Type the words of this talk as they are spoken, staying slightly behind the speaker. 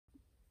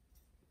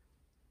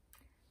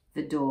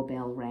The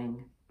Doorbell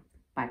Rang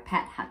by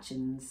Pat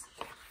Hutchins.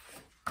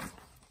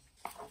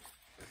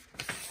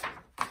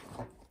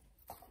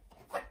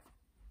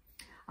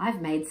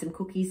 I've made some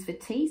cookies for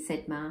tea,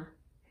 said Ma.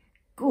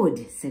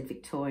 Good, said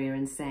Victoria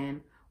and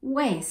Sam.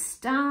 We're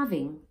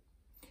starving.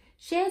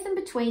 Share them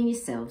between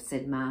yourselves,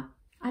 said Ma.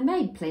 I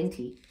made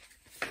plenty.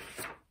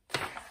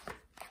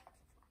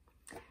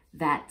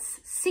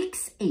 That's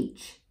 6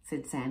 each,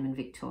 said Sam and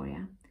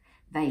Victoria.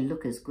 They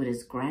look as good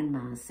as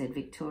Grandma's, said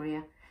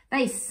Victoria.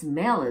 They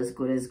smell as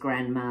good as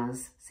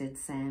Grandma's, said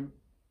Sam.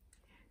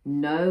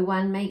 No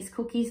one makes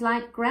cookies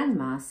like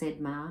Grandma, said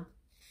Ma,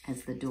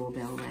 as the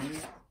doorbell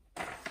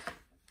rang.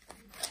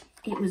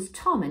 It was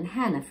Tom and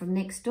Hannah from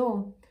next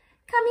door.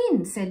 Come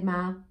in, said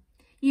Ma.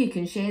 You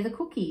can share the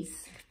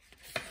cookies.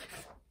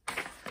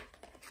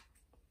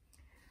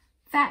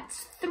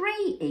 That's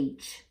 3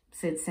 each,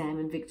 said Sam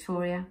and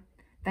Victoria.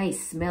 They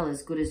smell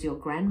as good as your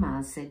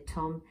Grandma's, said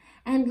Tom.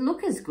 And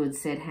look as good,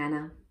 said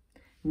Hannah.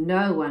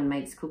 No one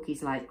makes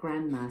cookies like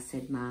Grandma,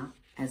 said Ma,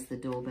 as the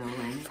doorbell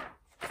rang.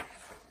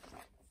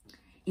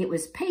 It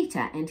was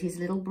Peter and his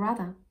little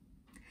brother.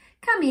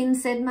 Come in,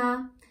 said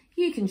Ma.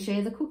 You can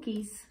share the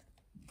cookies.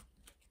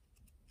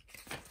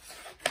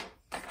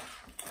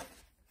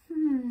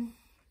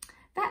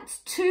 That's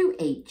 2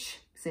 each,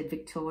 said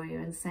Victoria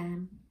and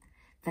Sam.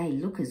 They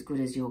look as good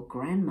as your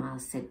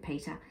Grandma's, said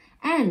Peter,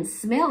 and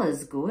smell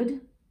as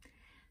good.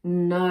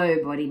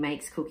 Nobody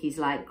makes cookies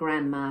like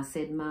Grandma,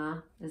 said Ma,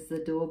 as the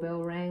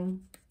doorbell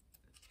rang.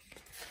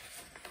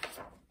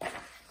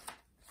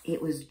 It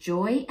was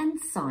Joy and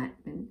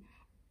Simon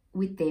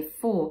with their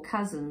 4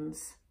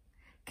 cousins.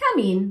 Come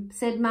in,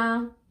 said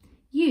Ma.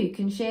 You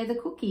can share the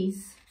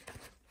cookies.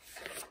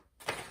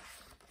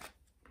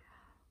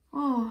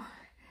 Oh,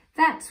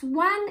 that's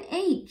 1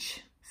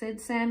 each,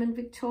 said Sam and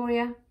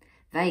Victoria.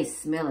 They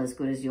smell as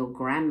good as your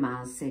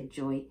Grandma's, said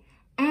Joy,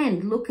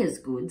 and look as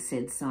good,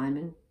 said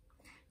Simon.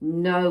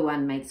 No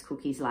one makes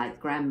cookies like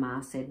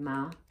Grandma, said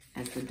Ma,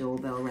 as the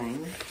doorbell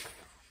rang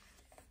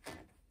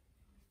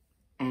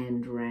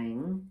and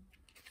rang.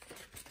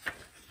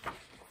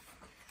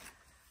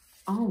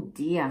 Oh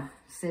dear,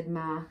 said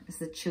Ma, as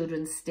the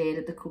children stared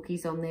at the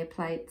cookies on their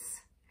plates.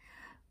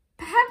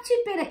 Perhaps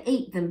you'd better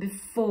eat them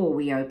before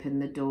we open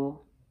the door.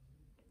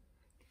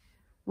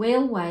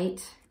 We'll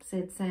wait,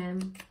 said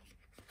Sam.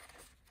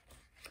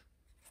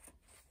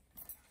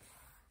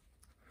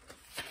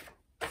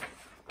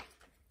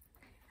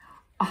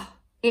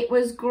 It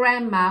was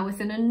Grandma with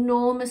an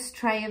enormous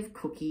tray of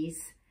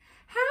cookies.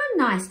 How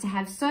nice to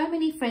have so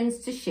many friends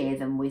to share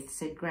them with,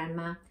 said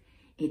Grandma.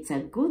 It's a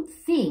good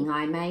thing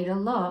I made a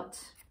lot.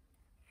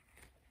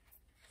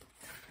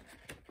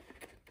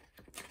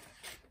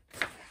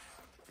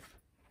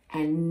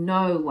 And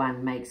no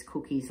one makes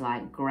cookies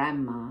like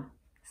Grandma,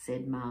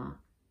 said Ma,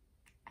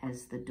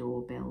 as the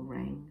doorbell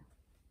rang.